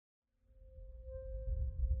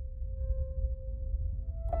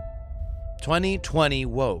2020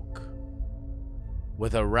 woke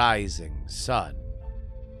with a rising sun.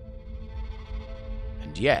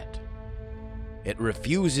 And yet, it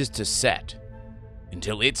refuses to set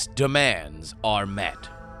until its demands are met.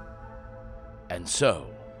 And so,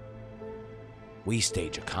 we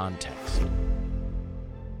stage a contest.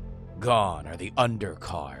 Gone are the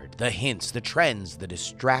undercard, the hints, the trends, the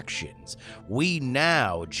distractions. We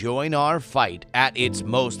now join our fight at its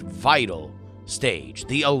most vital stage,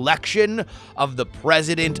 the election of the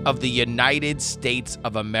President of the United States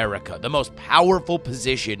of America. The most powerful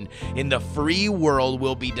position in the free world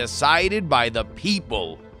will be decided by the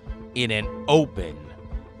people in an open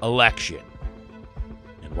election.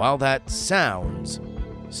 And while that sounds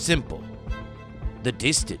simple, the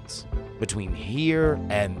distance between here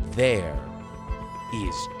and there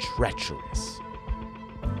is treacherous.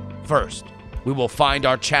 First, we will find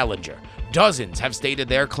our challenger. Dozens have stated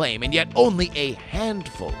their claim, and yet only a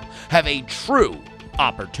handful have a true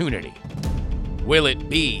opportunity. Will it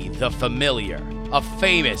be the familiar, a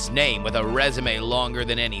famous name with a resume longer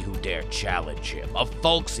than any who dare challenge him, a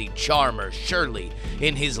folksy charmer surely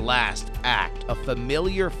in his last act, a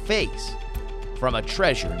familiar face from a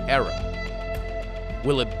treasured era?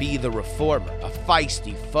 Will it be the reformer, a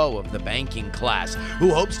feisty foe of the banking class,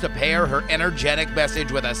 who hopes to pair her energetic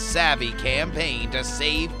message with a savvy campaign to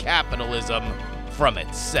save capitalism from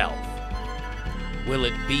itself? Will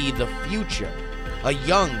it be the future, a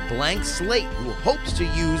young blank slate who hopes to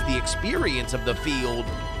use the experience of the field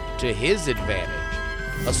to his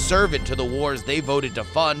advantage, a servant to the wars they voted to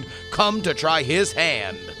fund, come to try his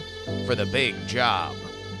hand for the big job?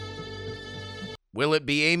 Will it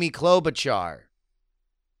be Amy Klobuchar?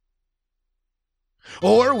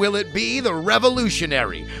 Or will it be the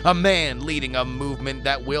revolutionary, a man leading a movement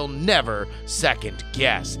that will never second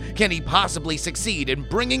guess? Can he possibly succeed in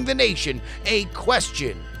bringing the nation a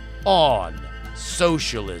question on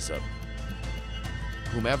socialism?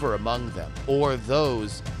 Whomever among them, or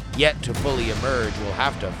those yet to fully emerge, will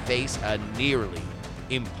have to face a nearly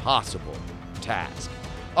impossible task: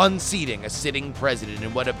 unseating a sitting president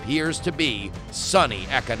in what appears to be sunny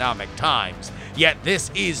economic times. Yet this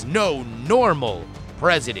is no normal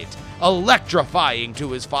president, electrifying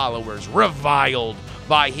to his followers, reviled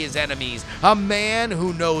by his enemies, a man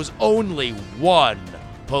who knows only one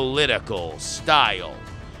political style: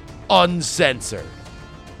 uncensored,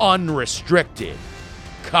 unrestricted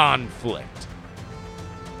conflict.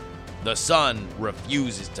 The sun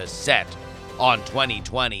refuses to set on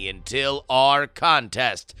 2020 until our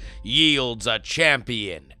contest yields a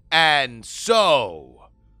champion. And so,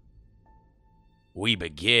 we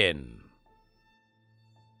begin.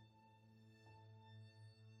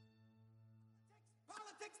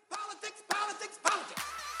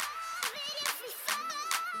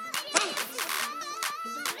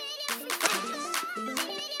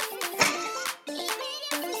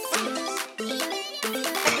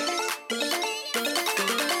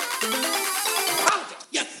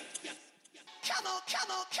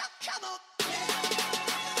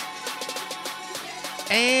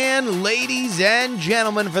 And ladies and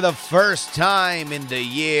gentlemen, for the first time in the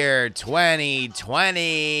year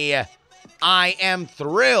 2020, I am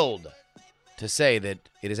thrilled to say that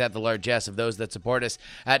it is at the largesse of those that support us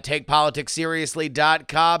at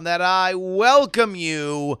TakePoliticsSeriously.com that I welcome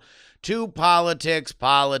you to Politics,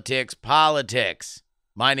 Politics, Politics.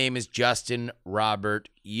 My name is Justin Robert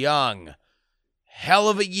Young. Hell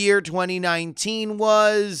of a year 2019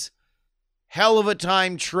 was. Hell of a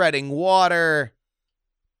time treading water.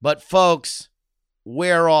 But folks,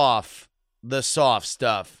 wear off the soft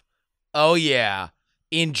stuff. Oh yeah,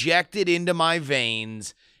 inject it into my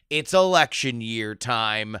veins. It's election year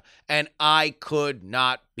time, and I could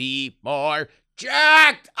not be more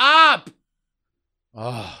jacked up.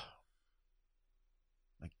 Oh,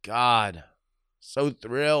 my God. So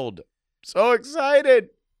thrilled. So excited.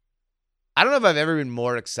 I don't know if I've ever been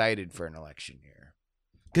more excited for an election year.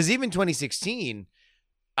 Because even 2016...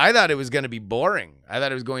 I thought it was going to be boring. I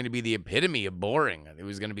thought it was going to be the epitome of boring. It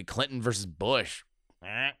was going to be Clinton versus Bush.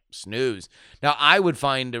 Snooze. Now, I would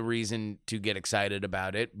find a reason to get excited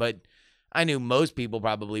about it, but I knew most people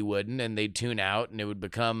probably wouldn't, and they'd tune out, and it would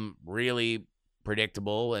become really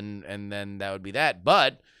predictable, and then that would be that.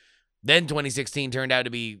 But then 2016 turned out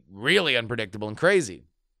to be really unpredictable and crazy.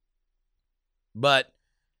 But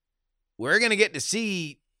we're going to get to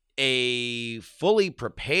see a fully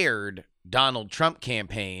prepared Donald Trump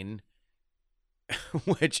campaign,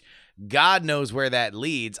 which God knows where that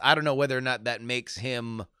leads. I don't know whether or not that makes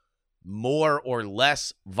him more or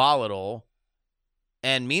less volatile.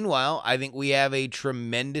 And meanwhile, I think we have a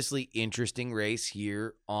tremendously interesting race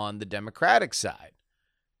here on the Democratic side.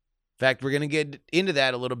 fact, we're going to get into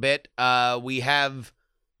that a little bit. We have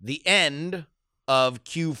the end of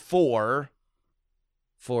Q4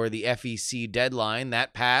 for the FEC deadline.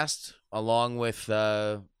 That passed along with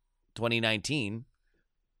 2019.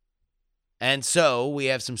 And so we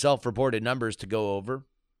have some self-reported numbers to go over.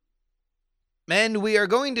 And we are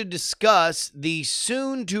going to discuss the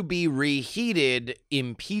soon-to-be reheated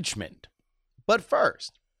impeachment. But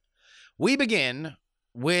first, we begin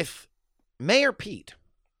with Mayor Pete,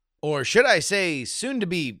 or should I say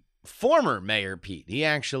soon-to-be former Mayor Pete. He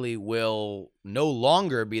actually will no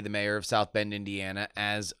longer be the mayor of South Bend, Indiana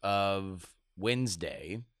as of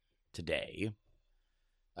Wednesday, today,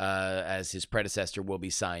 as his predecessor will be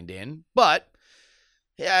signed in. But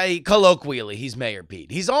colloquially, he's Mayor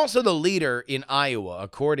Pete. He's also the leader in Iowa,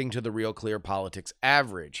 according to the Real Clear Politics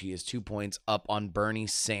average. He is 2 points up on Bernie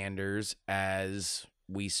Sanders as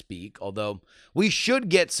we speak, although we should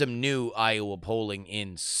get some new Iowa polling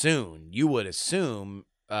in soon. You would assume,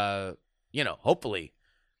 hopefully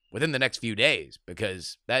within the next few days,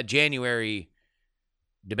 because that January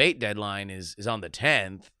debate deadline is on the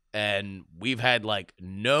 10th. And we've had like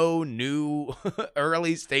no new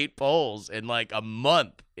early state polls in like a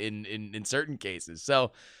month in certain cases.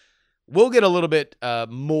 So we'll get a little bit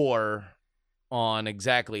more on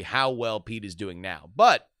exactly how well Pete is doing now.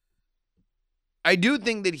 But I do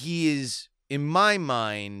think that he is, in my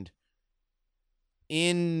mind,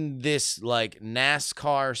 in this like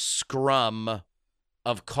NASCAR scrum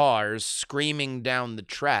of cars screaming down the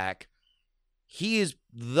track, he is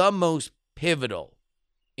the most pivotal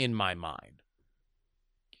in my mind.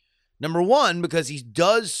 Number one, because he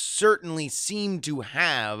does certainly seem to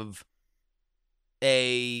have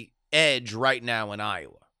a edge right now in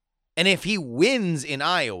Iowa. And if he wins in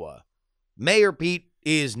Iowa, Mayor Pete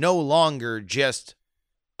is no longer just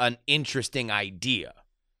an interesting idea.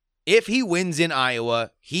 If he wins in Iowa,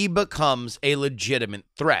 he becomes a legitimate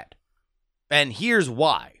threat. And here's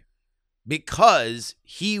why. Because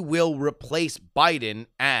he will replace Biden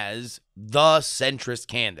as the centrist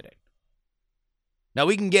candidate. Now,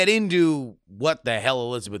 we can get into what the hell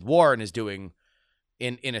Elizabeth Warren is doing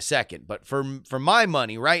in a second. But for my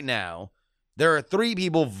money right now, there are three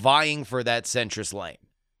people vying for that centrist lane.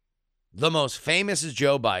 The most famous is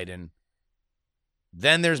Joe Biden.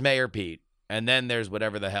 Then there's Mayor Pete. And then there's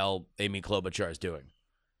whatever the hell Amy Klobuchar is doing.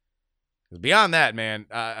 Beyond that, man,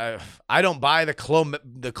 I don't buy the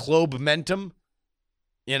Klobumentum,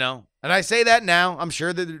 And I say that now. I'm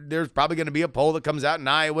sure that there's probably going to be a poll that comes out in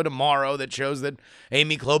Iowa tomorrow that shows that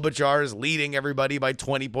Amy Klobuchar is leading everybody by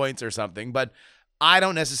 20 points or something. But I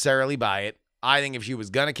don't necessarily buy it. I think if she was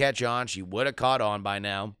going to catch on, she would have caught on by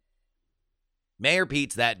now. Mayor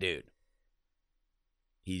Pete's that dude.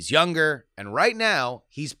 He's younger, and right now,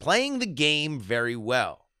 he's playing the game very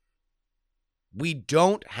well. We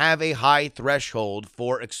don't have a high threshold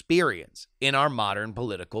for experience in our modern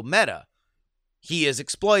political meta. He is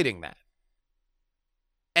exploiting that.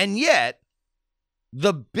 And yet,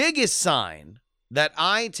 the biggest sign that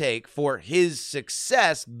I take for his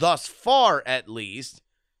success, thus far at least,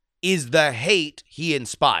 is the hate he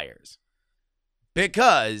inspires.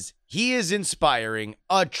 Because he is inspiring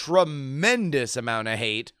a tremendous amount of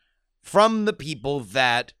hate from the people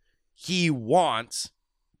that he wants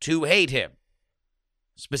to hate him.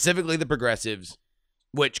 Specifically the progressives,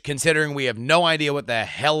 which, considering we have no idea what the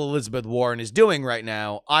hell Elizabeth Warren is doing right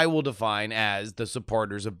now, I will define as the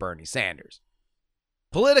supporters of Bernie Sanders.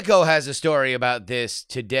 Politico has a story about this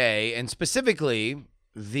today, and specifically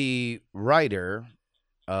the writer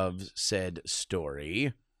of said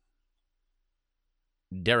story,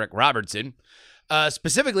 Derek Robertson,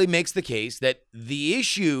 specifically makes the case that the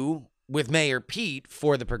issue with Mayor Pete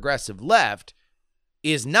for the progressive left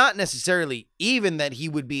is not necessarily even that he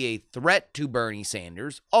would be a threat to Bernie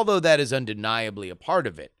Sanders, although that is undeniably a part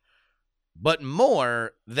of it, but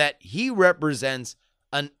more that he represents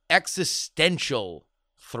an existential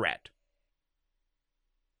threat.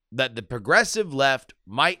 That the progressive left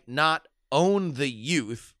might not own the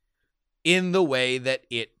youth in the way that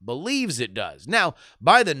it believes it does. Now,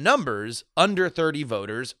 by the numbers, under 30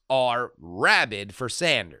 voters are rabid for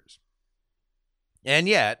Sanders. And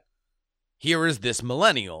yet, here is this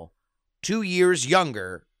millennial, 2 years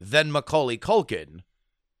younger than Macaulay Culkin,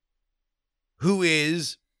 who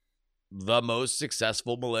is the most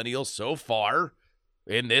successful millennial so far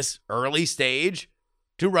in this early stage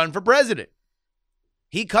to run for president.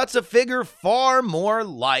 He cuts a figure far more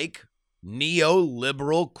like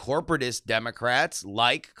neoliberal corporatist Democrats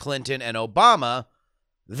like Clinton and Obama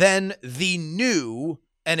than the new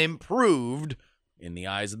and improved, in the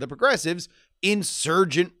eyes of the progressives,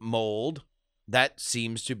 insurgent mold that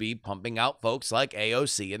seems to be pumping out folks like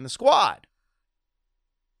AOC and the squad.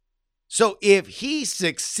 So if he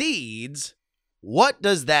succeeds, what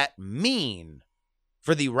does that mean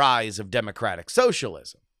for the rise of democratic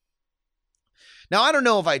socialism? Now, I don't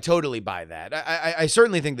know if I totally buy that. I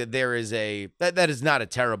certainly think that there is that is not a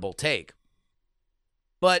terrible take.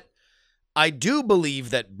 But I do believe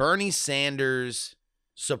that Bernie Sanders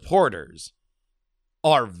supporters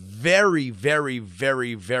are very, very,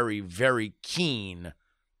 very, very, very keen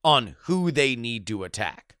on who they need to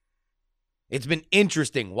attack. It's been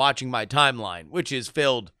interesting watching my timeline, which is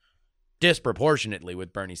filled disproportionately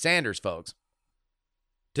with Bernie Sanders folks,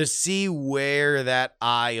 to see where that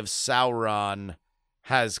eye of Sauron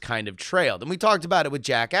has kind of trailed. And we talked about it with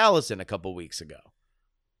Jack Allison a couple weeks ago,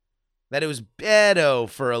 that it was Beto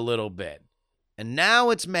for a little bit, and now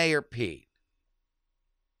it's Mayor Pete.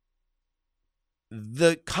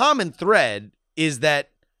 The common thread is that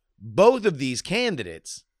both of these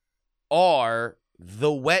candidates are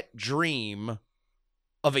the wet dream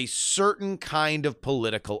of a certain kind of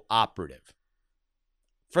political operative.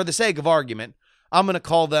 For the sake of argument, I'm going to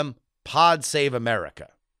call them Pod Save America.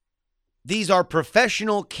 These are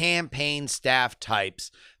professional campaign staff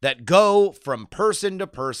types that go from person to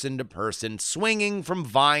person to person, swinging from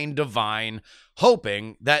vine to vine,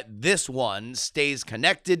 hoping that this one stays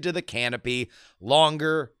connected to the canopy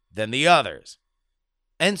longer than the others.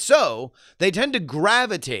 And so they tend to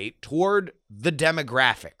gravitate toward the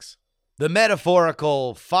demographics, the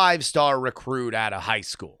metaphorical 5-star recruit out of high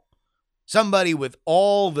school, somebody with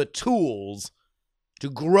all the tools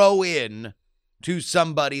to grow in to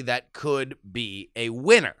somebody that could be a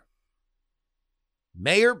winner.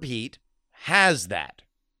 Mayor Pete has that.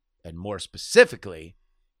 And more specifically,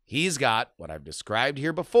 he's got what I've described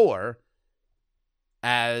here before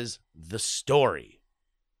as the story.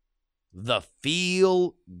 The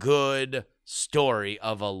feel-good story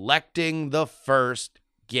of electing the first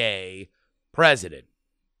gay president.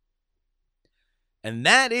 And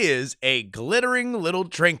that is a glittering little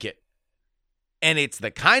trinket. And it's the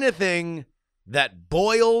kind of thing that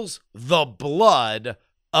boils the blood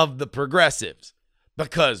of the progressives,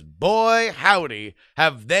 because boy howdy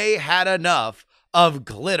have they had enough of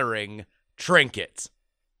glittering trinkets,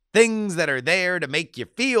 things that are there to make you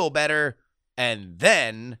feel better and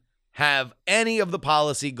then have any of the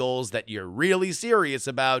policy goals that you're really serious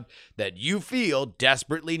about, that you feel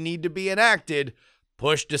desperately need to be enacted,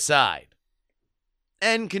 pushed aside,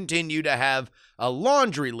 and continue to have a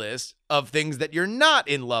laundry list of things that you're not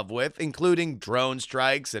in love with, including drone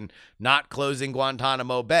strikes and not closing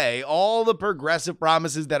Guantanamo Bay. All the progressive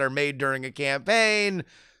promises that are made during a campaign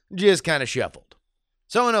just kind of shuffled.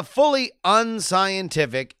 So in a fully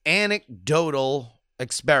unscientific, anecdotal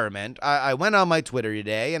experiment, I went on my Twitter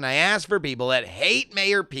today and I asked for people that hate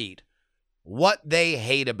Mayor Pete what they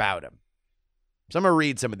hate about him. So I'm going to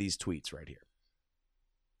read some of these tweets right here.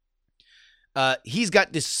 He's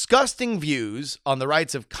got disgusting views on the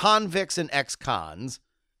rights of convicts and ex-cons,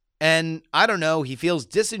 and I don't know, he feels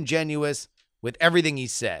disingenuous with everything he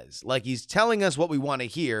says, like he's telling us what we want to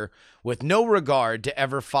hear with no regard to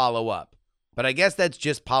ever follow up. But I guess that's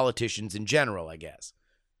just politicians in general, I guess.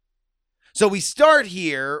 So we start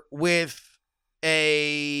here with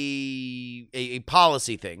a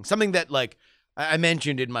policy thing, something that, like I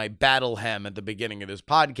mentioned in my battle hem at the beginning of this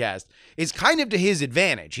podcast, is kind of to his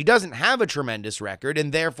advantage. He doesn't have a tremendous record,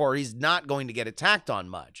 and therefore he's not going to get attacked on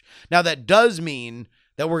much. Now, that does mean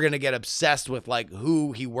that we're going to get obsessed with like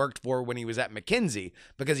who he worked for when he was at McKinsey,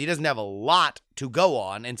 because he doesn't have a lot to go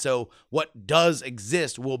on. And so what does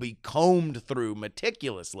exist will be combed through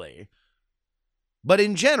meticulously. But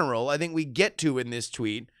in general, I think we get to in this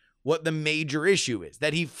tweet what the major issue is,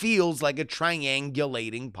 that he feels like a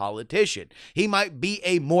triangulating politician. He might be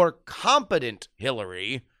a more competent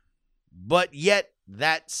Hillary, but yet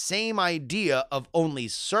that same idea of only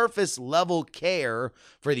surface level care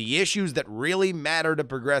for the issues that really matter to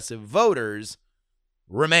progressive voters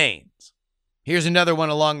remains. Here's another one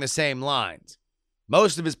along the same lines.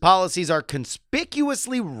 Most of his policies are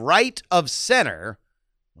conspicuously right of center,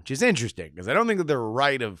 which is interesting because I don't think that they're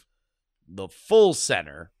right of the full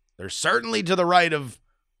center. They're certainly to the right of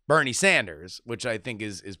Bernie Sanders, which I think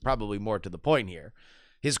is probably more to the point here.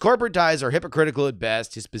 His corporate ties are hypocritical at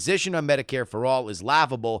best. His position on Medicare for all is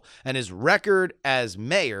laughable, and his record as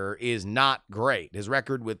mayor is not great. His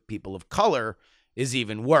record with people of color is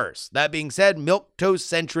even worse. That being said, milquetoast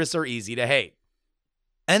centrists are easy to hate.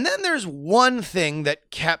 And then there's one thing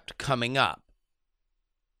that kept coming up,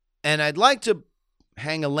 and I'd like to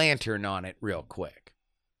hang a lantern on it real quick.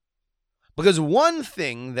 Because one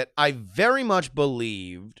thing that I very much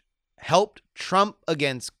believed helped Trump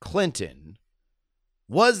against Clinton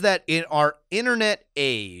was that in our internet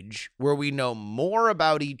age, where we know more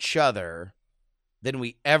about each other than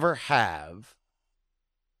we ever have,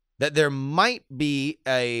 that there might be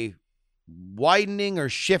a widening or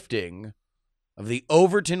shifting of the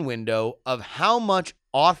Overton window of how much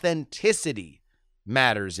authenticity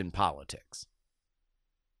matters in politics.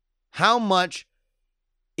 How much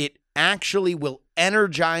it actually will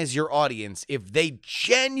energize your audience if they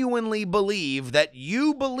genuinely believe that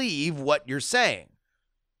you believe what you're saying.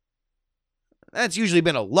 That's usually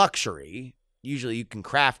been a luxury. Usually you can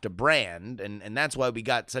craft a brand, and that's why we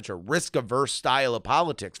got such a risk-averse style of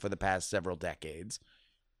politics for the past several decades.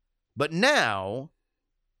 But now,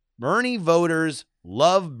 Bernie voters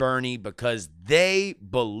love Bernie because they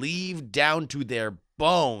believe down to their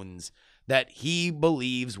bones that he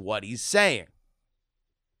believes what he's saying.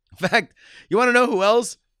 In fact, you want to know who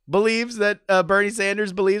else believes that Bernie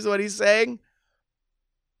Sanders believes what he's saying?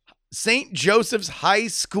 St. Joseph's High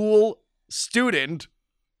School student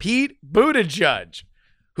Pete Buttigieg,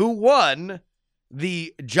 who won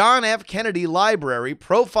the John F. Kennedy Library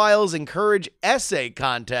Profiles in Courage essay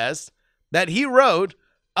contest that he wrote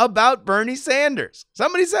about Bernie Sanders.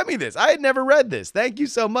 Somebody sent me this. I had never read this. Thank you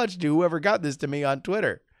so much to whoever got this to me on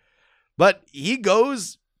Twitter. But he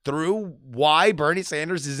goes through why Bernie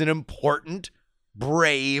Sanders is an important,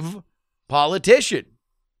 brave politician.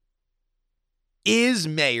 Is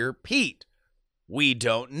Mayor Pete? We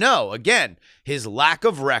don't know. Again, his lack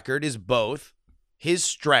of record is both his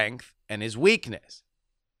strength and his weakness.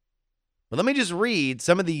 But let me just read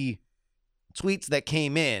some of the tweets that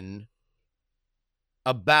came in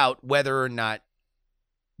about whether or not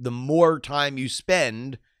the more time you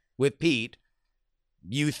spend with Pete,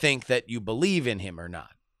 you think that you believe in him or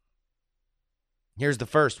not. Here's the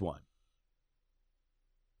first one.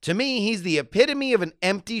 To me, he's the epitome of an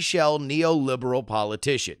empty shell neoliberal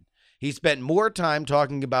politician. He spent more time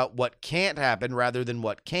talking about what can't happen rather than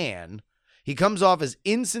what can. He comes off as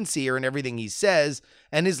insincere in everything he says,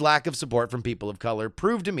 and his lack of support from people of color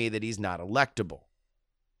proved to me that he's not electable.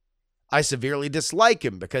 I severely dislike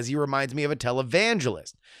him because he reminds me of a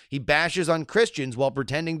televangelist. He bashes on Christians while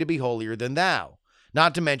pretending to be holier than thou.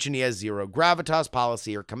 Not to mention he has zero gravitas,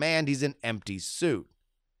 policy, or command. He's an empty suit.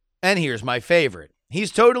 And here's my favorite.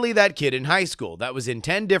 He's totally that kid in high school that was in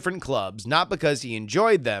 10 different clubs, not because he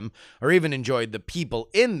enjoyed them or even enjoyed the people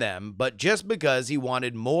in them, but just because he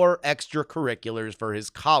wanted more extracurriculars for his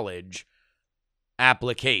college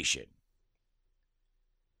application.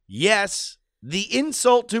 Yes, the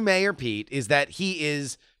insult to Mayor Pete is that he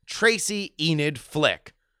is Tracy Enid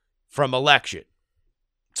Flick from Election.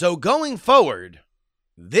 So going forward,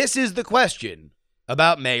 this is the question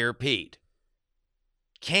about Mayor Pete.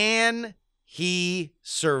 Can he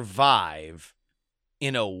survive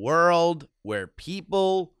in a world where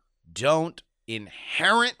people don't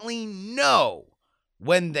inherently know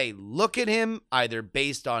when they look at him, either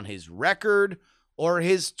based on his record or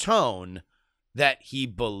his tone, that he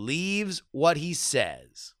believes what he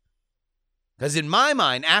says? Because in my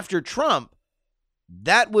mind, after Trump,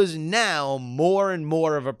 that was now more and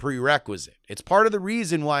more of a prerequisite. It's part of the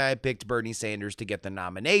reason why I picked Bernie Sanders to get the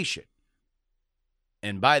nomination.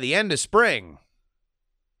 And by the end of spring,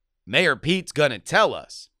 Mayor Pete's going to tell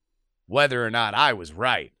us whether or not I was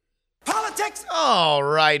right. Politics! All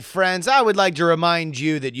right, friends, I would like to remind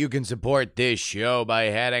you that you can support this show by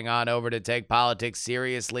heading on over to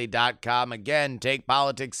TakePoliticsSeriously.com. Again,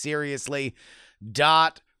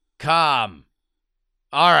 TakePoliticsSeriously.com.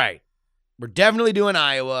 All right, we're definitely doing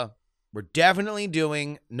Iowa. We're definitely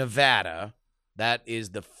doing Nevada. That is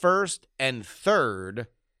the first and third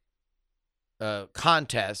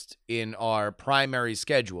contest in our primary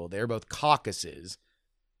schedule. They're both caucuses.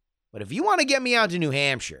 But if you want to get me out to New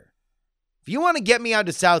Hampshire, if you want to get me out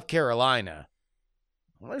to South Carolina,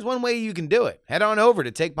 well, there's one way you can do it. Head on over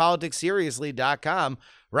to TakePoliticsSeriously.com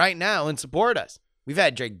right now and support us. We've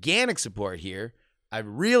had gigantic support here. I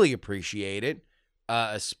really appreciate it,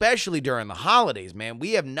 especially during the holidays, man.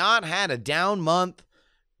 We have not had a down month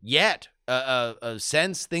yet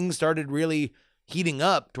since things started really heating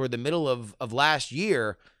up toward the middle of last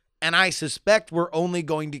year, and I suspect we're only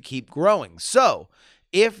going to keep growing. So,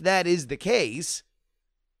 if that is the case,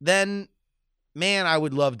 then, man, I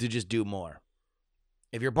would love to just do more.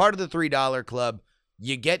 If you're part of the $3 club,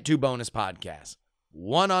 you get 2 bonus podcasts,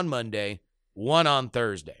 one on Monday, one on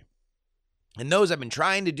Thursday. And those I've been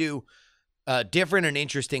trying to do different and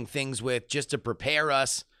interesting things with, just to prepare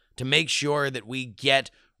us to make sure that we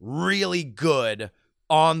get really good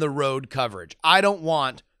on the road coverage. I don't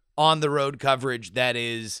want on the road coverage that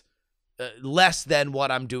is less than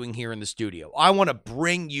what I'm doing here in the studio. I want to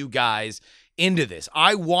bring you guys into this.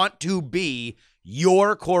 I want to be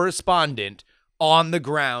your correspondent on the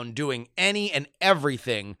ground doing any and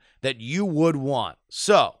everything that you would want.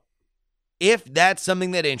 So, if that's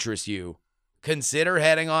something that interests you, consider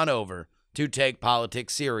heading on over to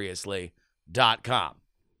takepoliticsseriously.com.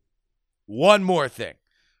 One more thing.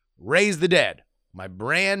 Raise the Dead, my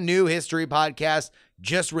brand new history podcast,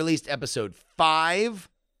 just released episode 5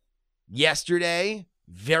 yesterday.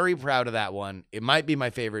 Very proud of that one. It might be my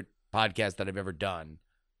favorite podcast that I've ever done.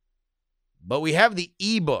 But we have the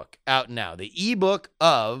ebook out now, the ebook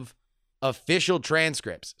of official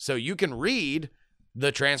transcripts. So you can read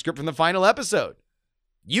the transcript from the final episode.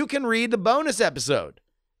 You can read the bonus episode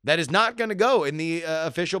that is not going to go in the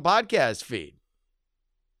official podcast feed.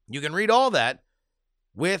 You can read all that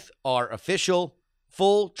with our official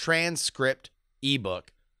full transcript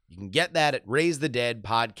ebook. You can get that at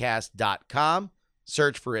raisethedeadpodcast.com.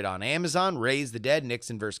 Search for it on Amazon. Raise the Dead,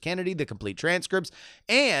 Nixon vs. Kennedy, the complete transcripts.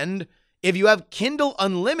 And if you have Kindle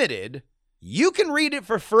Unlimited, you can read it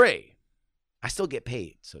for free. I still get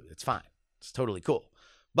paid, so it's fine. It's totally cool.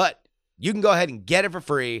 But you can go ahead and get it for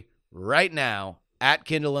free right now at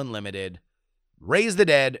Kindle Unlimited. Raise the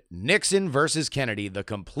Dead, Nixon versus Kennedy, the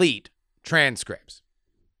complete transcripts.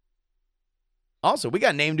 Also, we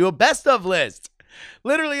got named to a best of list.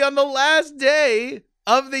 Literally on the last day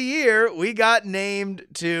of the year, we got named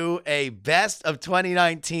to a best of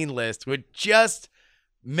 2019 list, which just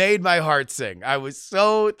made my heart sing. I was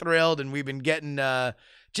so thrilled, and we've been getting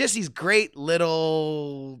just these great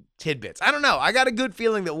little tidbits. I don't know. I got a good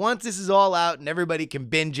feeling that once this is all out and everybody can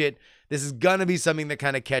binge it, this is going to be something that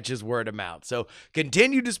kind of catches word of mouth. So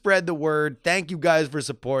continue to spread the word. Thank you guys for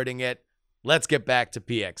supporting it. Let's get back to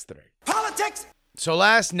PX3. Politics! So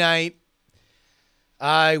last night,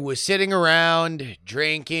 I was sitting around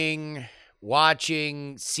drinking,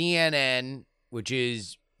 watching CNN, which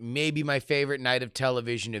is maybe my favorite night of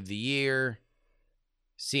television of the year.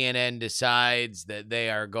 CNN decides that they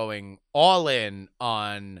are going all in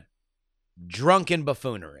on drunken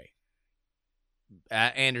buffoonery.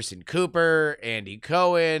 Anderson Cooper, Andy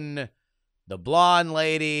Cohen, the blonde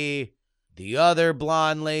lady, the other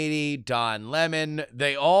blonde lady, Don Lemon,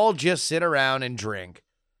 they all just sit around and drink.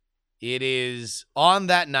 It is on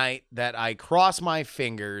that night that I cross my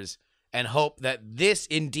fingers and hope that this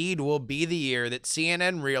indeed will be the year that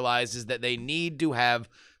CNN realizes that they need to have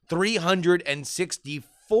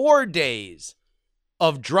 364 days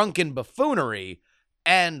of drunken buffoonery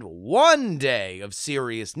and 1 day of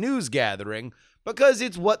serious news gathering, because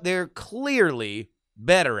it's what they're clearly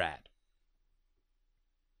better at.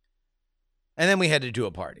 And then we headed to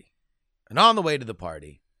a party. And on the way to the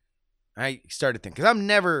party, I started thinking, because I'm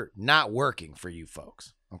never not working for you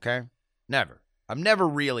folks, okay? Never. I'm never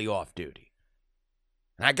really off duty.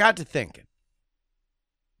 And I got to thinking,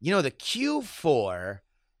 you know, the Q4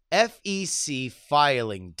 FEC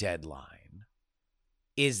filing deadline,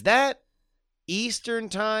 is that Eastern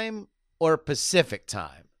time or Pacific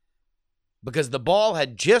time? Because the ball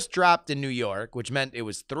had just dropped in New York, which meant it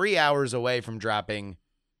was 3 hours away from dropping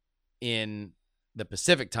in the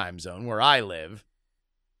Pacific time zone where I live.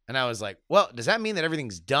 And I was like, well, does that mean that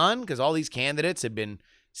everything's done? Because all these candidates have been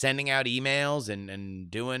sending out emails and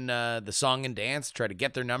doing the song and dance to try to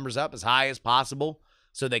get their numbers up as high as possible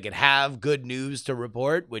so they could have good news to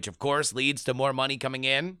report, which, of course, leads to more money coming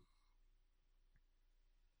in.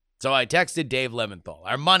 So I texted Dave Leventhal,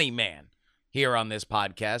 our money man here on this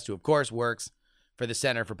podcast, who, of course, works for the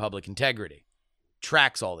Center for Public Integrity,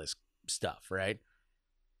 tracks all this stuff, right?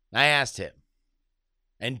 I asked him.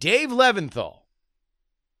 And Dave Leventhal,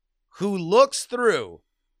 who looks through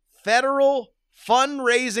federal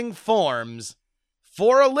fundraising forms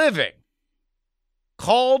for a living,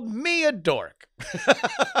 called me a dork.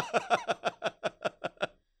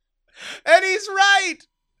 And he's right.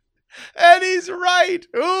 And he's right.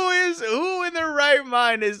 Who in their right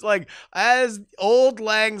mind is like, as Old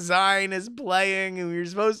Lang Syne is playing and you're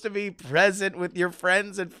supposed to be present with your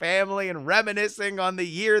friends and family and reminiscing on the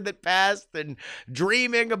year that passed and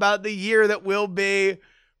dreaming about the year that will be,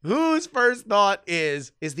 whose first thought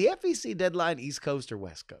is the FEC deadline East Coast or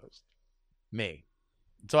West Coast? Me.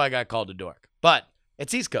 So I got called a dork. But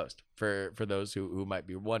it's East Coast for those who might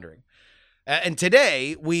be wondering. And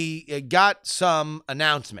today we got some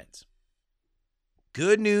announcements.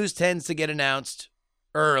 Good news tends to get announced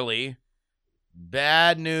early.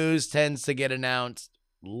 Bad news tends to get announced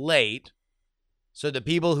late. So the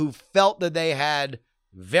people who felt that they had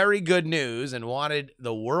very good news and wanted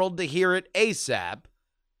the world to hear it ASAP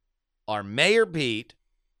are Mayor Pete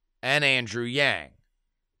and Andrew Yang.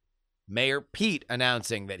 Mayor Pete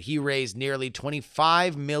announcing that he raised nearly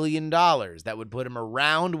 $25 million. That would put him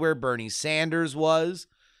around where Bernie Sanders was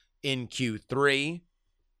in Q3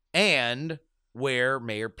 and where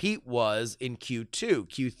Mayor Pete was in Q2.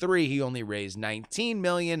 Q3, he only raised $19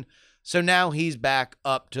 million, so now he's back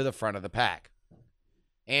up to the front of the pack.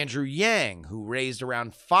 Andrew Yang, who raised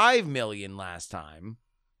around $5 million last time,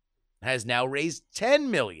 has now raised $10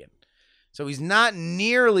 million. So he's not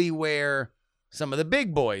nearly where some of the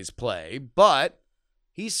big boys play, but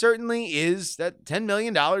he certainly is. That $10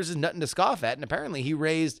 million is nothing to scoff at, and apparently he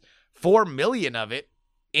raised $4 million of it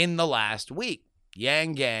in the last week.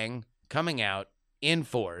 Yang Gang coming out in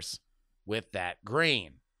force with that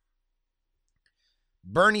green.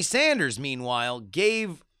 Bernie Sanders, meanwhile,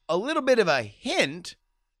 gave a little bit of a hint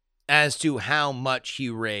as to how much he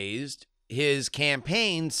raised. His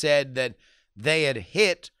campaign said that they had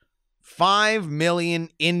hit 5 million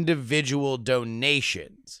individual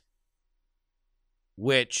donations,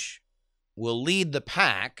 which will lead the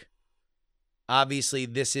pack. Obviously,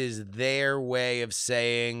 this is their way of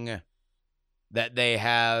saying that they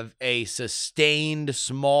have a sustained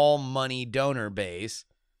small money donor base.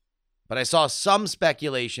 But I saw some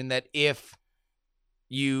speculation that if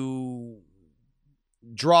you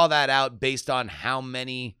draw that out based on how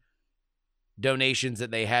many donations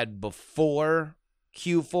that they had before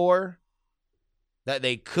Q4, that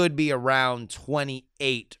they could be around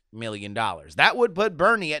 $28 million. That would put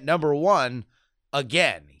Bernie at number one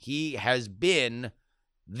again. He has been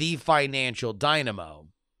the financial dynamo.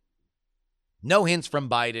 No hints from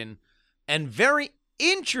Biden. And very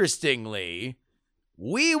interestingly,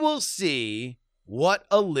 we will see what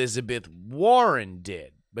Elizabeth Warren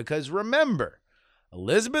did. Because remember,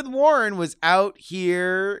 Elizabeth Warren was out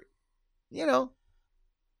here,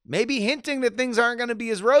 maybe hinting that things aren't going to be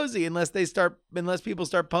as rosy unless people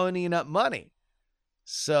start ponying up money.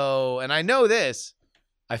 So, and I know this,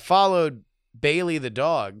 I followed Bailey the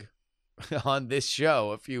dog on this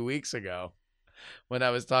show a few weeks ago when I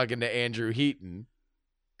was talking to Andrew Heaton,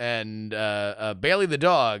 and Bailey the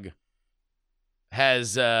dog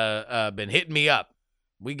has been hitting me up.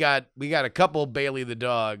 We got a couple Bailey the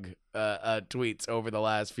dog tweets over the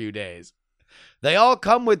last few days. They all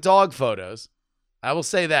come with dog photos. I will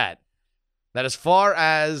say that as far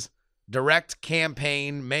as direct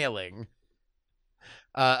campaign mailing,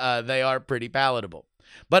 they are pretty palatable.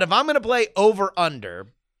 But if I'm going to play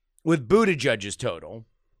over-under with Buttigieg's total,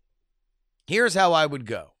 here's how I would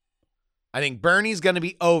go. I think Bernie's going to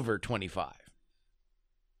be over 25.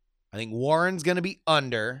 I think Warren's going to be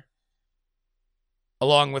under,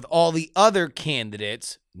 along with all the other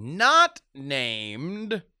candidates not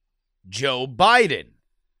named Joe Biden.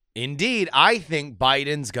 Indeed, I think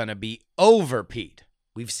Biden's going to be over Pete.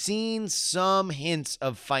 We've seen some hints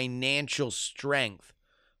of financial strength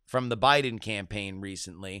from the Biden campaign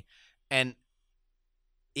recently, and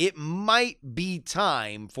it might be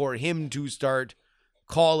time for him to start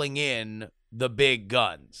calling in the big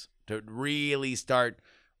guns, to really start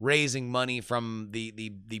raising money from the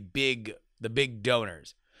big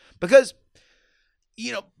donors. Because,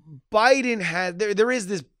 Biden has, there is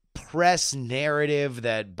this press narrative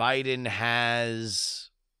that Biden has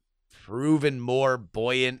proven more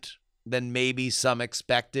buoyant than maybe some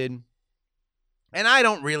expected. And I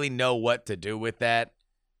don't really know what to do with that,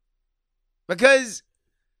 because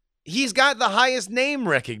he's got the highest name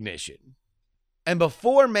recognition. And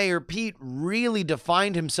before Mayor Pete really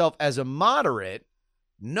defined himself as a moderate,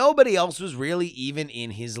 nobody else was really even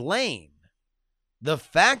in his lane. The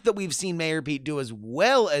fact that we've seen Mayor Pete do as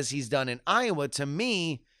well as he's done in Iowa, to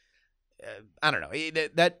me, I don't know,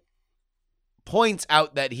 that points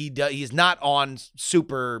out that he's not on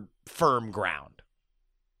super firm ground.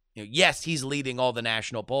 Yes, he's leading all the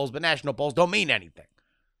national polls, but national polls don't mean anything.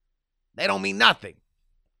 They don't mean nothing.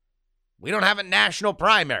 We don't have a national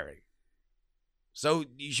primary. So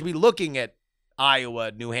you should be looking at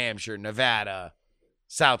Iowa, New Hampshire, Nevada,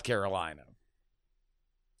 South Carolina.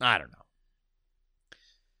 I don't know.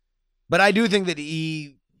 But I do think that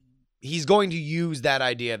he's going to use that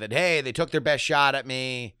idea that, hey, they took their best shot at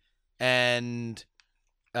me, and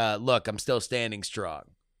look, I'm still standing strong.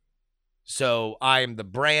 So I'm the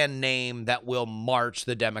brand name that will march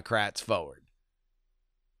the Democrats forward.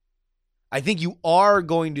 I think you are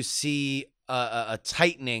going to see a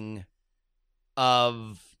tightening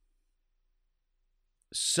of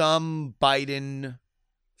some Biden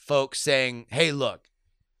folks saying, hey, look,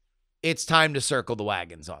 it's time to circle the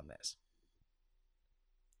wagons on this.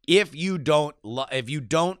 If you don't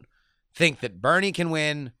think that Bernie can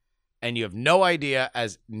win, and you have no idea,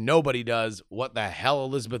 as nobody does, what the hell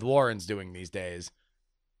Elizabeth Warren's doing these days,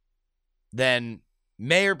 then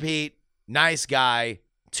Mayor Pete Nice guy,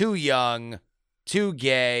 too young, too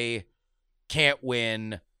gay, can't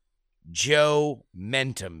win. Joe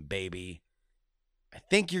Mentum, baby. I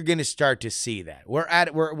think you're going to start to see that.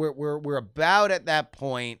 We're about at that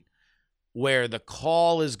point where the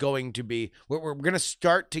call is going to be, we're going to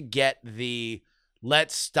start to get the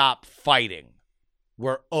let's stop fighting.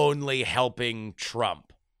 We're only helping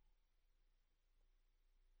Trump.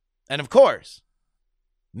 And of course,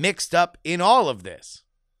 mixed up in all of this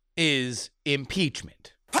is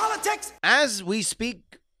impeachment. Politics! As we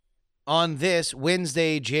speak on this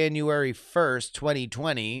Wednesday, January 1st,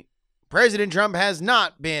 2020, President Trump has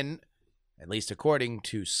not been, at least according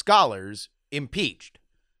to scholars, impeached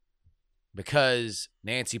because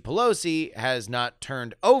Nancy Pelosi has not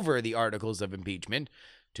turned over the articles of impeachment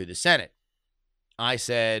to the Senate. I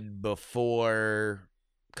said before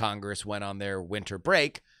Congress went on their winter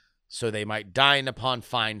break, so they might dine upon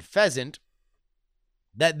fine pheasant,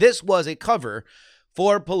 that this was a cover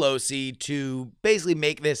for Pelosi to basically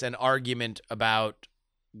make this an argument about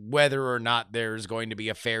whether or not there's going to be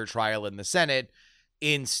a fair trial in the Senate,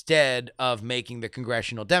 instead of making the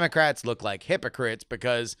congressional Democrats look like hypocrites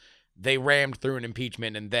because they rammed through an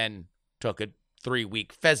impeachment and then took a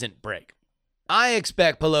 3-week pheasant break. I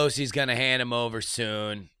expect Pelosi's going to hand him over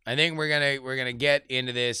soon. I think we're going to get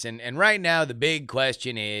into this, and right now the big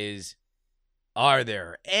question is, are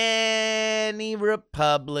there any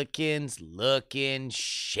Republicans looking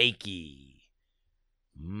shaky?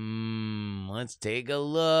 Let's take a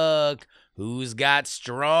look. Who's got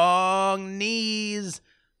strong knees?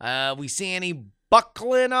 We see any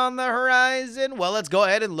buckling on the horizon? Well, let's go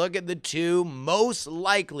ahead and look at the two most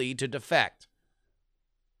likely to defect.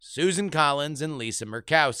 Susan Collins and Lisa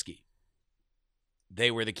Murkowski.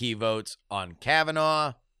 They were the key votes on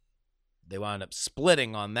Kavanaugh. They wound up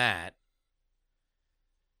splitting on that.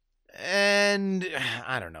 And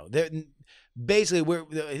I don't know. Basically,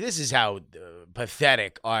 this is how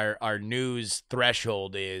pathetic our news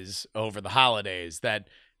threshold is over the holidays, that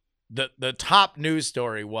the top news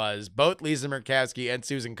story was both Lisa Murkowski and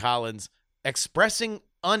Susan Collins expressing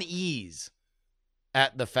unease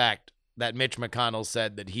at the fact that Mitch McConnell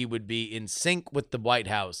said that he would be in sync with the White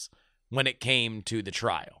House when it came to the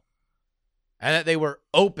trial, and that they were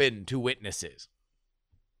open to witnesses.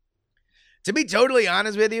 To be totally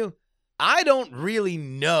honest with you, I don't really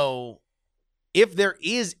know if there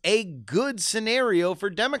is a good scenario for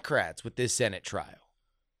Democrats with this Senate trial.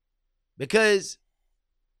 Because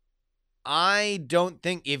I don't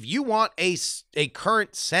think, if you want a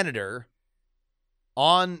current senator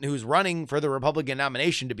who's running for the Republican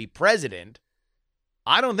nomination to be president,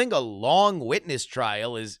 I don't think a long witness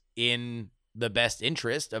trial is in the best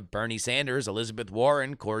interest of Bernie Sanders, Elizabeth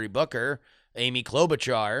Warren, Cory Booker, Amy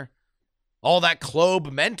Klobuchar. All that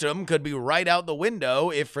Klob-mentum could be right out the window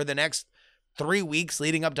if for the next 3 weeks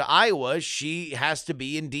leading up to Iowa, she has to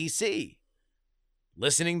be in D.C.,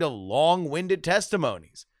 listening to long-winded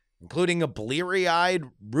testimonies, including a bleary-eyed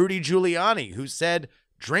Rudy Giuliani, who said,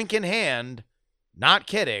 drink in hand, not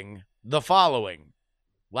kidding, the following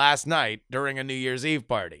last night during a New Year's Eve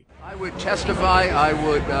party. I would testify, I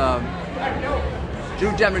would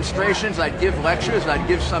do demonstrations, I'd give lectures, I'd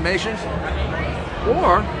give summations,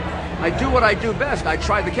 or I'd do what I do best, I'd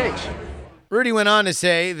try the case. Rudy went on to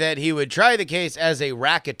say that he would try the case as a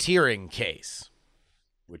racketeering case,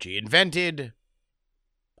 which he invented.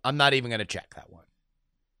 I'm not even going to check that one.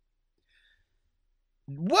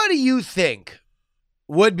 What do you think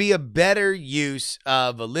would be a better use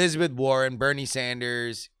of Elizabeth Warren, Bernie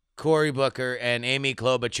Sanders, Cory Booker, and Amy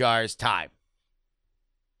Klobuchar's time?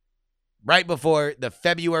 Right before the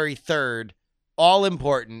February 3rd,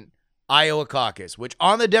 all-important Iowa caucus, which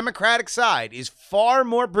on the Democratic side is far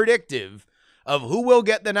more predictive of who will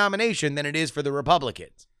get the nomination than it is for the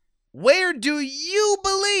Republicans. Where do you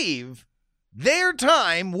believe their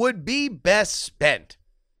time would be best spent?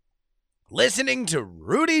 Listening to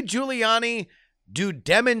Rudy Giuliani do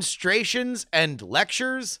demonstrations and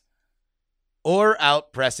lectures, or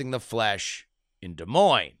out pressing the flesh in Des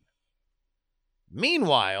Moines?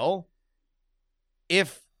 Meanwhile,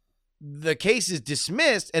 if the case is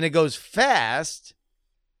dismissed and it goes fast,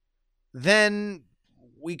 then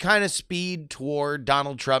we kind of speed toward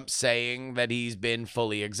Donald Trump saying that he's been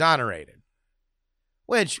fully exonerated,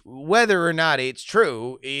 which, whether or not it's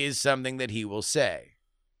true, is something that he will say.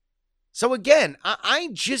 So again, I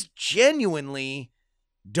just genuinely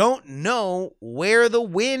don't know where the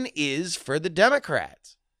win is for the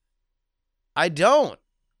Democrats. I don't.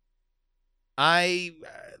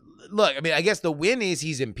 Look, I mean, I guess the win is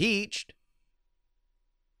he's impeached.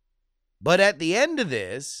 But at the end of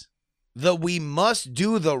this, the we must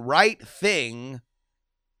do the right thing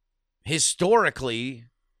historically,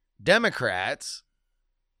 Democrats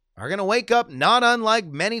are going to wake up not unlike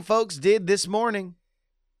many folks did this morning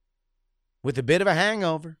with a bit of a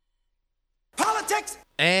hangover. Politics!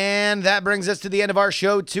 And that brings us to the end of our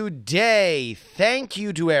show today. Thank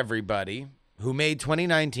you to everybody who made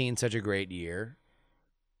 2019 such a great year.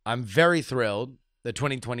 I'm very thrilled that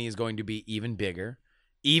 2020 is going to be even bigger,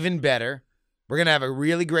 even better. We're going to have a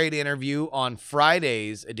really great interview on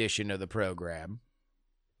Friday's edition of the program.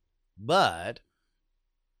 But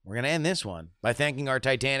we're going to end this one by thanking our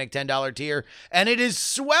Titanic $10 tier, and it is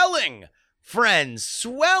swelling. Friends,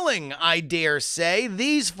 swelling, I dare say.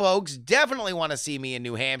 These folks definitely want to see me in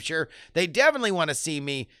New Hampshire. They definitely want to see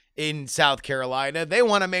me in South Carolina. They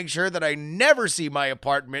want to make sure that I never see my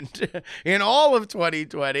apartment in all of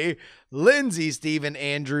 2020. Lindsay, Stephen,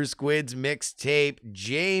 Andrew, Squids, Mixtape,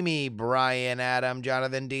 Jamie, Brian, Adam,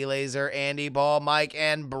 Jonathan, D. Laser, Andy, Paul, Mike,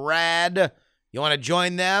 and Brad. You want to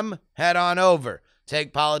join them? Head on over.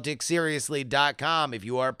 TakePoliticsSeriously.com. If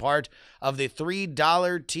you are part of the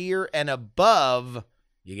 $3 tier and above,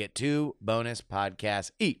 you get 2 bonus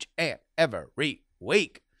podcasts each and every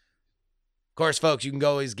week. Of course, folks, you can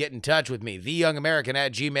always get in touch with me,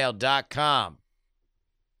 theyoungamerican@gmail.com.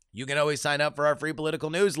 You can always sign up for our free political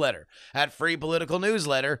newsletter at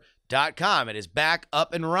freepoliticalnewsletter.com. It is back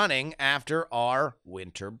up and running after our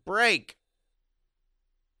winter break.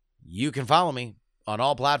 You can follow me on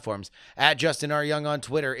all platforms at Justin R. Young on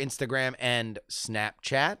Twitter, Instagram, and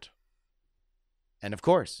Snapchat. And of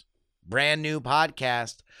course, brand new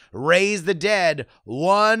podcast, Raise the Dead,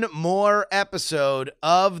 one more episode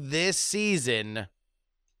of this season.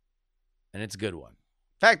 And it's a good one.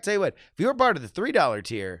 In fact, tell you what, if you were part of the $3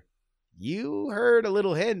 tier, you heard a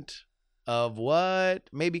little hint of what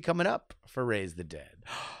may be coming up for Raise the Dead.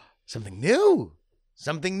 Something new.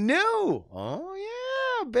 Something new. Oh,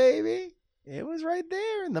 yeah, baby. It was right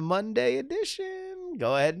there in the Monday edition.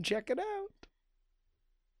 Go ahead and check it out.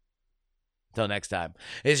 Until next time,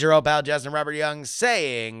 this is your old pal Justin Robert Young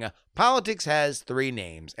saying politics has 3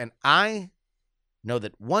 names. And I know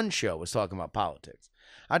that one show was talking about politics.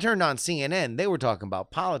 I turned on CNN. They were talking about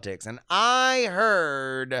politics. And I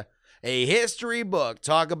heard a history book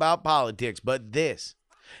talk about politics. But this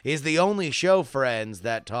is the only show, friends,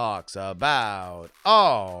 that talks about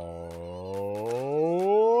all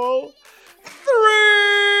 3.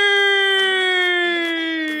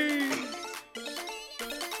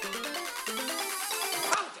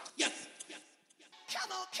 Yes!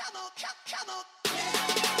 Come on, come on, come on!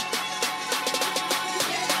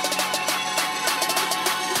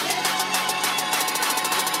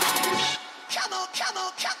 Come on, come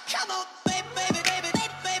on, come on! Baby, baby, baby,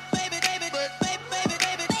 baby, baby, baby, baby, baby, baby,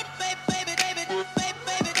 baby, baby, baby,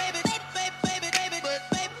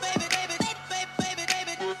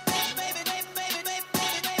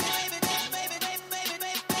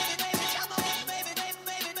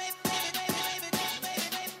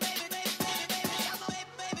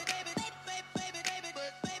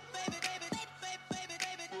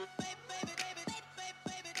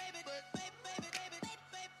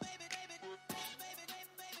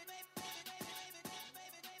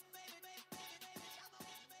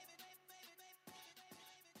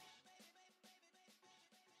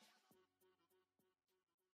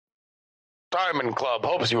 Diamond Club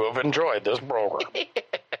hopes you have enjoyed this program.